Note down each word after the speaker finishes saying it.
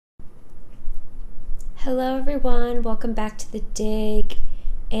Hello everyone, welcome back to the dig.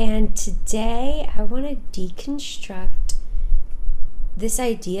 And today I want to deconstruct this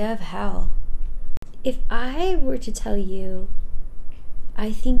idea of hell. If I were to tell you,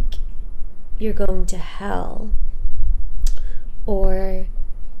 I think you're going to hell, or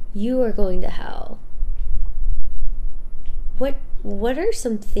you are going to hell, what are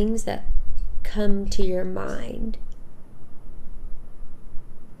some things that come to your mind?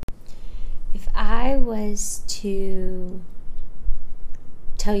 If I was to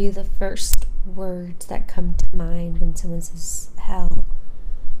tell you the first words that come to mind when someone says hell,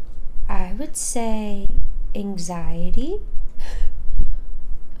 I would say anxiety,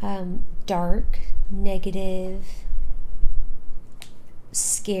 dark, negative,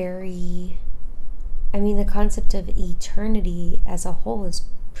 scary. I mean, the concept of eternity as a whole is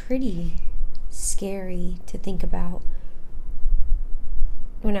pretty scary to think about.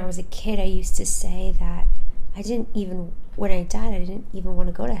 When I was a kid, I used to say that when I died, I didn't even want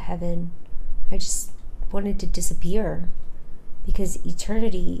to go to heaven. I just wanted to disappear because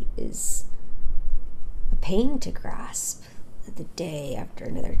eternity is a pain to grasp, the day after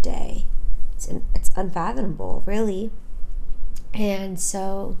another day. It's unfathomable, really. And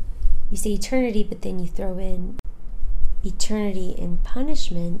so you say eternity, but then you throw in eternity in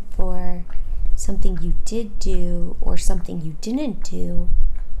punishment for something you did do or something you didn't do.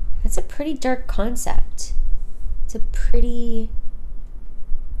 That's a pretty dark concept. It's a pretty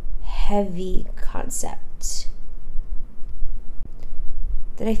heavy concept.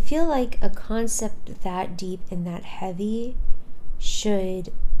 That I feel like a concept that deep and that heavy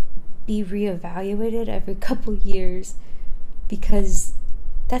should be reevaluated every couple years, because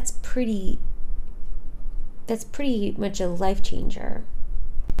that's pretty much a life changer.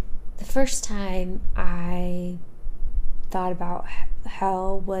 The first time I thought about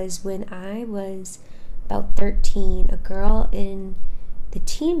hell was when I was about 13. A girl in the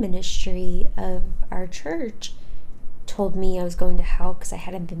teen ministry of our church told me I was going to hell because I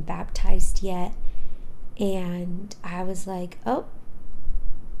hadn't been baptized yet. And I was like, oh,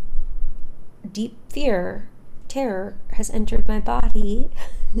 deep terror has entered my body.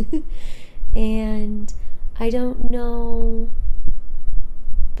 And I don't know,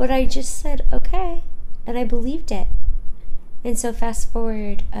 but I just said, okay, and I believed it. And so fast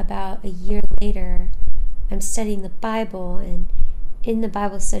forward about a year later, I'm studying the Bible, and in the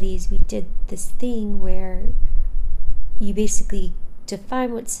Bible studies, we did this thing where you basically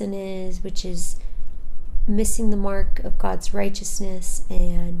define what sin is, which is missing the mark of God's righteousness,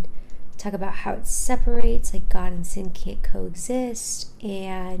 and talk about how it separates, like God and sin can't coexist,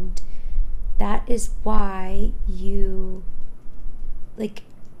 and that is why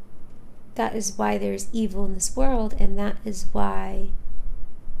that is why there's evil in this world, and that is why,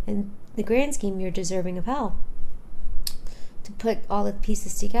 in the grand scheme, you're deserving of hell. To put all the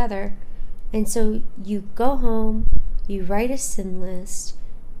pieces together. And so you go home, you write a sin list,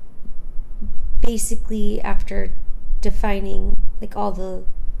 basically after defining like all the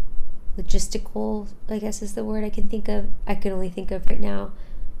logistical, I guess is the word I can only think of right now,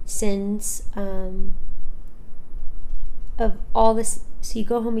 sins of all this. So you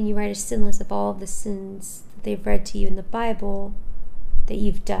go home and you write a sin list of all of the sins that they've read to you in the Bible that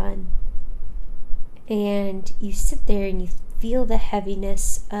you've done. And you sit there and you feel the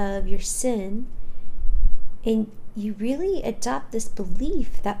heaviness of your sin, and you really adopt this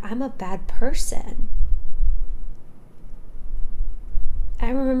belief that I'm a bad person.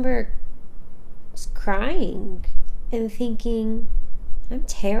 I remember just crying and thinking, I'm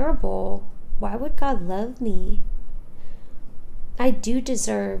terrible. Why would God love me? I do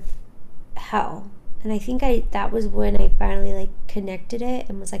deserve hell. And I think that was when I finally connected it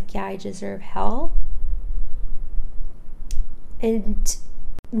and was like, yeah, I deserve hell. And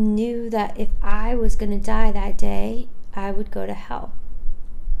knew that if I was going to die that day, I would go to hell.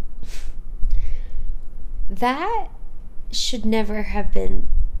 That should never have been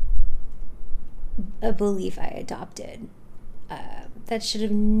a belief I adopted. That should have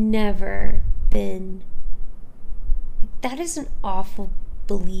never been. That is an awful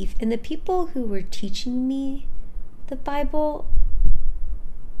belief. And the people who were teaching me the Bible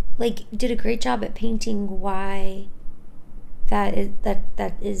did a great job at painting why that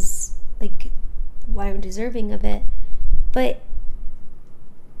is why I'm deserving of it. But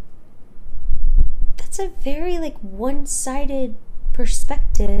that's a very one-sided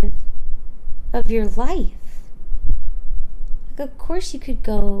perspective of your life. Of course you could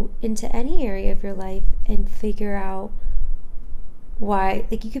go into any area of your life and figure out why,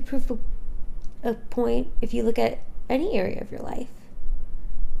 you could prove a point if you look at any area of your life.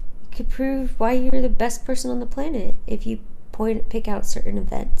 You could prove why you're the best person on the planet if you pick out certain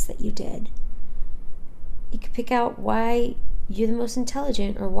events that you did. You could pick out why you're the most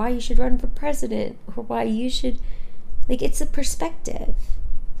intelligent, or why you should run for president, or why you should, like, it's a perspective.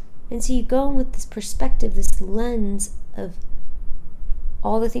 And so you go in with this perspective, this lens of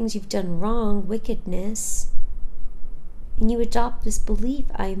all the things you've done wrong, wickedness, and you adopt this belief,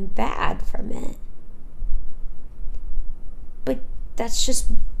 I'm bad from it. But that's just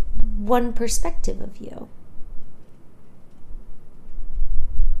one perspective of you.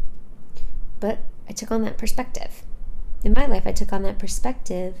 But I took on that perspective. In my life, I took on that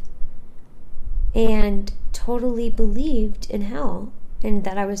perspective and totally believed in hell and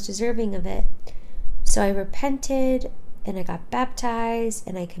that I was deserving of it. So I repented and I got baptized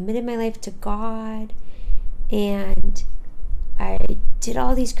and I committed my life to God and I did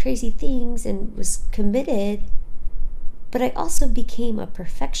all these crazy things and was committed. But I also became a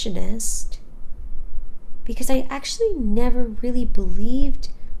perfectionist because I actually never really believed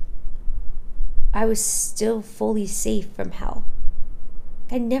I was still fully safe from hell.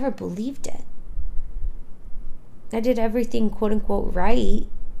 I never believed it. I did everything quote unquote right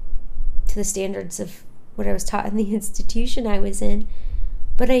to the standards of what I was taught in the institution I was in,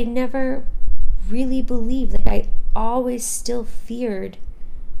 but I never really believed that. I always still feared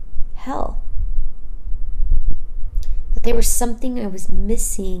hell. That there was something I was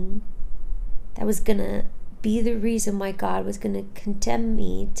missing that was gonna be the reason why God was gonna condemn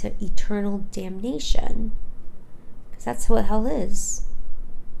me to eternal damnation. Because that's what hell is.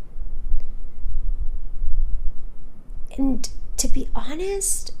 And to be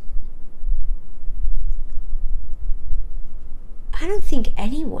honest, I don't think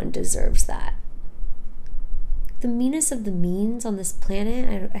anyone deserves that. The meanest of the means on this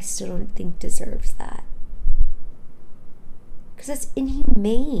planet, I still don't think deserves that. Because that's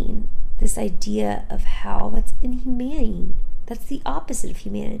inhumane. This idea of hell, that's inhumane. That's the opposite of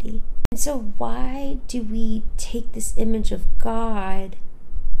humanity. And so why do we take this image of God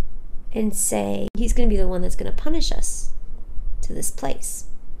and say he's going to be the one that's going to punish us to this place?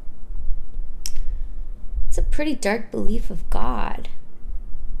 It's a pretty dark belief of God.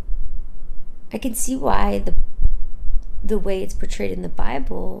 I can see why the way it's portrayed in the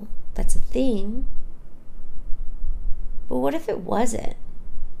Bible, that's a thing. But what if it wasn't?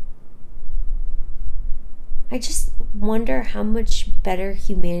 I just wonder how much better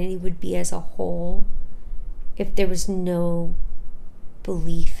humanity would be as a whole if there was no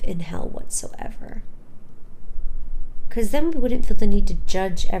belief in hell whatsoever. Because then we wouldn't feel the need to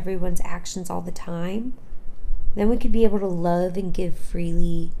judge everyone's actions all the time. Then we could be able to love and give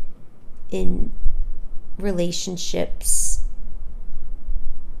freely in relationships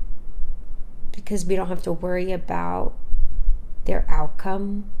because we don't have to worry about their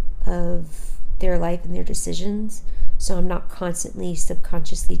outcome of their life and their decisions. So I'm not constantly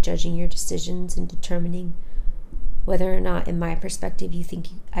subconsciously judging your decisions and determining whether or not, in my perspective,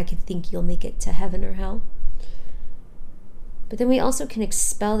 I could think you'll make it to heaven or hell. But then we also can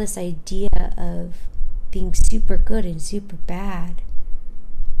expel this idea of being super good and super bad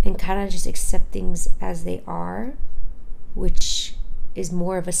and kind of just accept things as they are, which is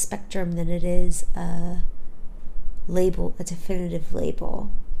more of a spectrum than it is a label, a definitive label.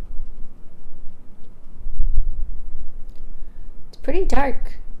 Pretty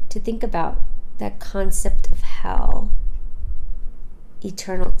dark to think about that concept of hell,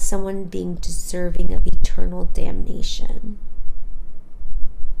 eternal, someone being deserving of eternal damnation.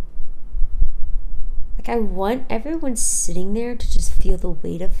 Like, I want everyone sitting there to just feel the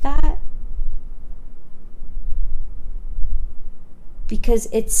weight of that, because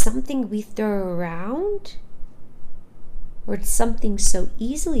it's something we throw around, or it's something so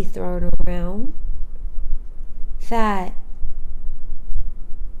easily thrown around that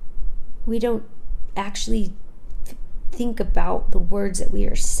we don't actually think about the words that we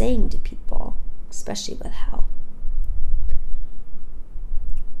are saying to people, especially with hell.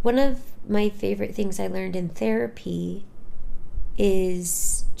 One of my favorite things I learned in therapy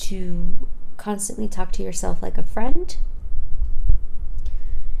is to constantly talk to yourself like a friend.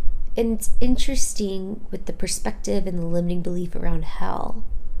 And it's interesting with the perspective and the limiting belief around hell,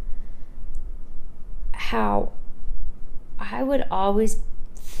 how I would always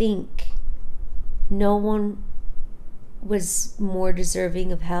think no one was more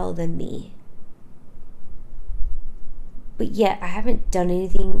deserving of hell than me. But yet I haven't done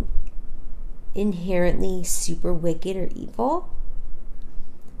anything inherently super wicked or evil.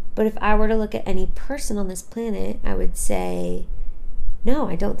 But if I were to look at any person on this planet, I would say, no,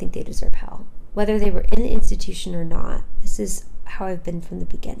 I don't think they deserve hell. Whether they were in the institution or not. This is how I've been from the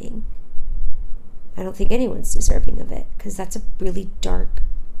beginning. I don't think anyone's deserving of it, because that's a really dark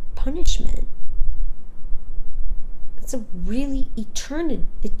punishment. That's a really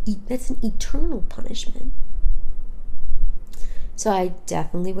that's an eternal punishment. So I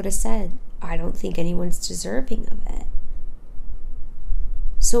definitely would have said, I don't think anyone's deserving of it.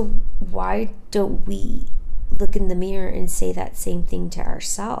 So why don't we look in the mirror and say that same thing to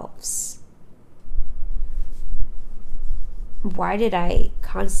ourselves? Why did I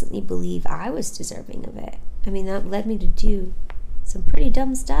constantly believe I was deserving of it? I mean, that led me to do some pretty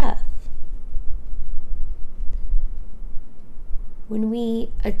dumb stuff. When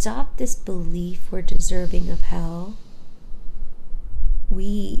we adopt this belief we're deserving of hell,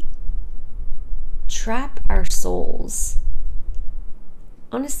 we trap our souls.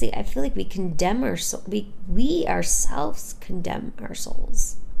 Honestly, I feel like we condemn our soul. We ourselves condemn our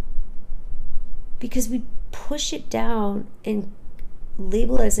souls, because we push it down and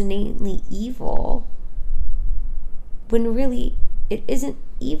label it as innately evil, when really it isn't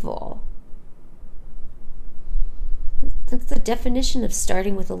evil. That's the definition of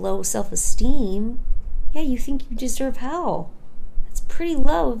starting with a low self-esteem. Yeah, you think you deserve hell. That's pretty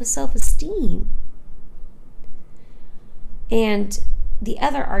low of a self-esteem. And the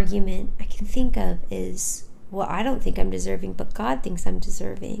other argument I can think of is, well, I don't think I'm deserving, but God thinks I'm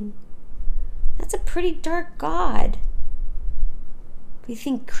deserving. That's a pretty dark God. If we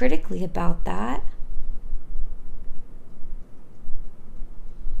think critically about that,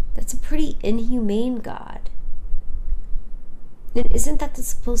 that's a pretty inhumane God. And isn't that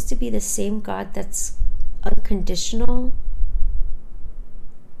supposed to be the same God that's unconditional?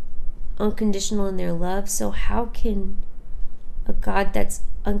 Unconditional in their love? So how can a God that's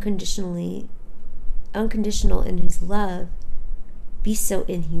unconditional in his love be so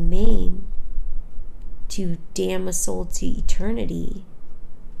inhumane to damn a soul to eternity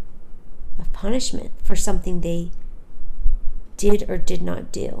of punishment for something they did or did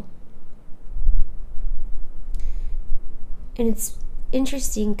not do? And it's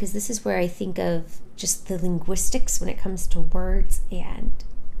interesting because this is where I think of just the linguistics when it comes to words and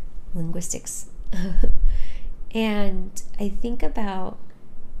linguistics. And I think about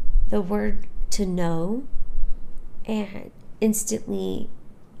the word to know, and instantly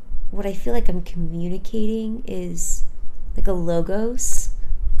what I feel like I'm communicating is like a logos,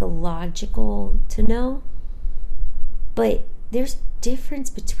 like a logical to know. But there's a difference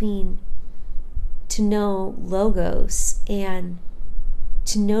between to know logos and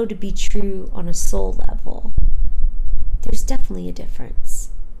to know to be true on a soul level. There's definitely a difference.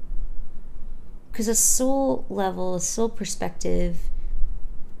 Because a soul level, a soul perspective,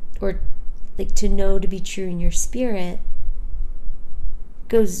 or like to know to be true in your spirit,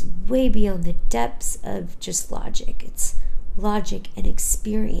 goes way beyond the depths of just logic. It's logic and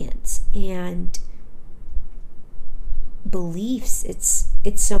experience and beliefs.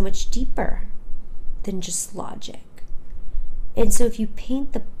 It's so much deeper than just logic. And so if you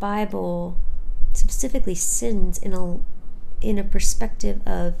paint the Bible, specifically sins, in a perspective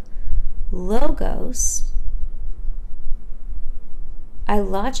of logos, I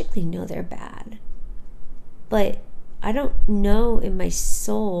logically know they're bad, but I don't know in my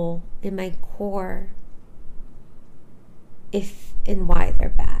soul, in my core, if and why they're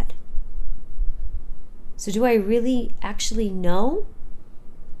bad. So do I really actually know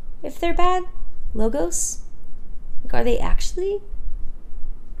if they're bad? Logos? Like, are they actually?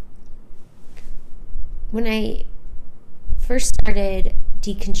 When I first started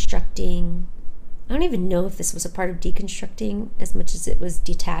deconstructing, I don't even know if this was a part of deconstructing as much as it was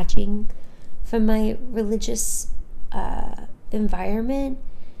detaching from my religious environment,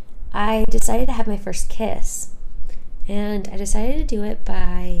 I decided to have my first kiss. And I decided to do it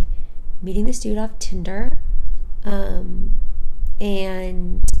by meeting this dude off Tinder, and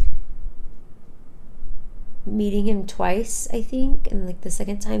meeting him twice, I think, and like the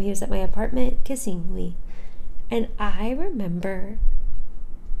second time he was at my apartment kissing me. And I remember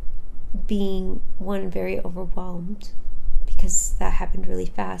being, one, very overwhelmed because that happened really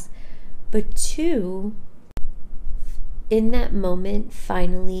fast, but two, in that moment,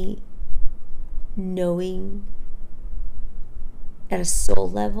 finally knowing at a soul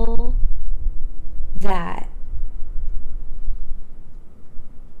level that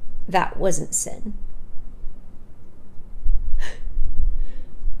wasn't sin.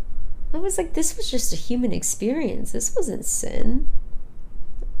 I was like, this was just a human experience. This wasn't sin.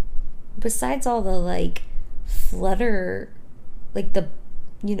 Besides all the like flutter, like the,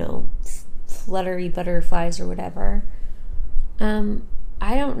 fluttery butterflies or whatever,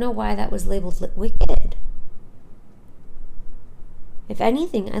 I don't know why that was labeled wicked. If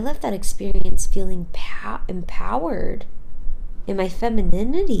anything, I left that experience feeling empowered in my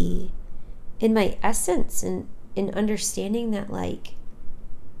femininity, in my essence, and in understanding that, like,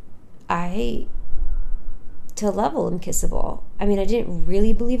 to a level, I'm kissable. I mean, I didn't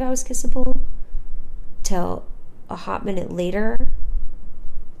really believe I was kissable till a hot minute later,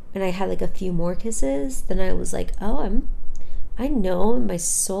 and I had like a few more kisses. Then I was like, oh, I know in my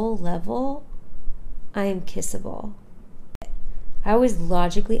soul level, I am kissable. I always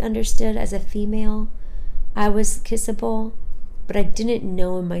logically understood as a female I was kissable, but I didn't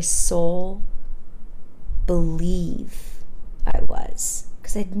know in my soul believe I was,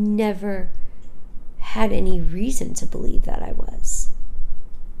 because I'd never had any reason to believe that I was.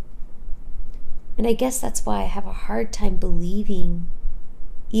 And I guess that's why I have a hard time believing,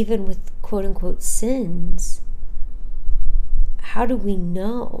 even with quote unquote sins. How do we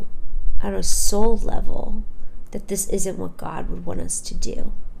know on a soul level that this isn't what God would want us to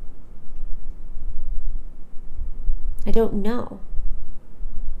do? I don't know.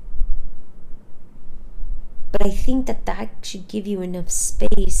 But I think that should give you enough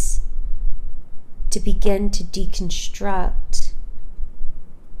space to begin to deconstruct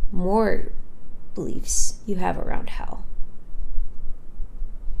more beliefs you have around hell.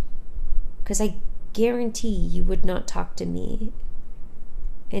 Because I guarantee you would not talk to me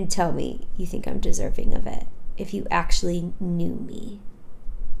and tell me you think I'm deserving of it if you actually knew me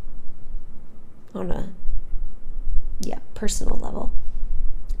on a personal level.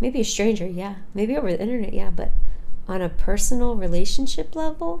 Maybe a stranger, yeah. Maybe over the internet, yeah. But on a personal relationship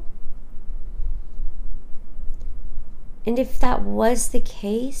level? And if that was the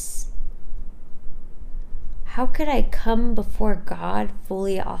case, how could I come before God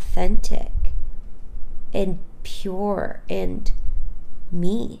fully authentic and pure and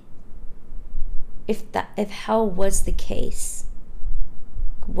me? If hell was the case,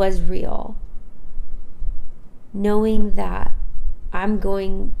 was real, knowing that I'm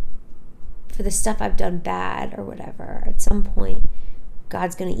going for the stuff I've done bad or whatever, at some point,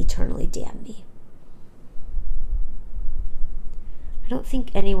 God's going to eternally damn me. I don't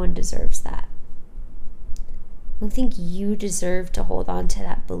think anyone deserves that. I don't think you deserve to hold on to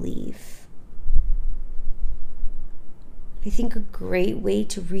that belief. I think a great way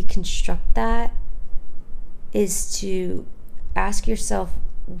to reconstruct that is to ask yourself,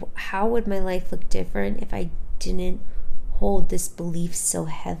 how would my life look different if I didn't hold this belief so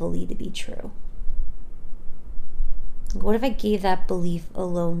heavily to be true? What if I gave that belief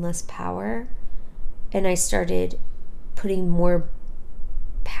alone less power, and I started putting more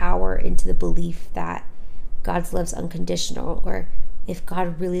power into the belief that God's love's unconditional, or if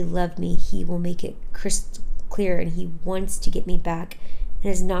God really loved me, he will make it crystal clear and he wants to get me back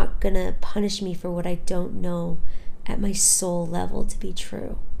and is not gonna punish me for what I don't know at my soul level to be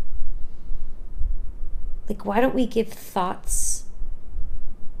true. Like, why don't we give thoughts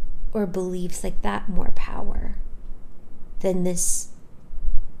or beliefs like that more power than this,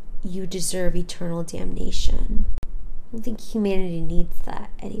 you deserve eternal damnation? I don't think humanity needs that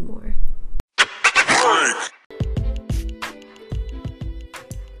anymore.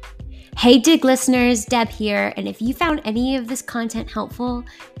 Hey Dig listeners, Deb here, and if you found any of this content helpful,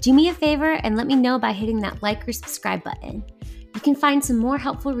 do me a favor and let me know by hitting that like or subscribe button. You can find some more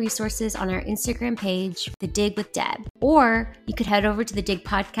helpful resources on our Instagram page, The Dig with Deb, or you could head over to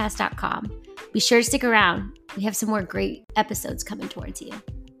thedigpodcast.com. Be sure to stick around. We have some more great episodes coming towards you.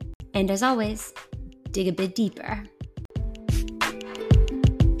 And as always, dig a bit deeper.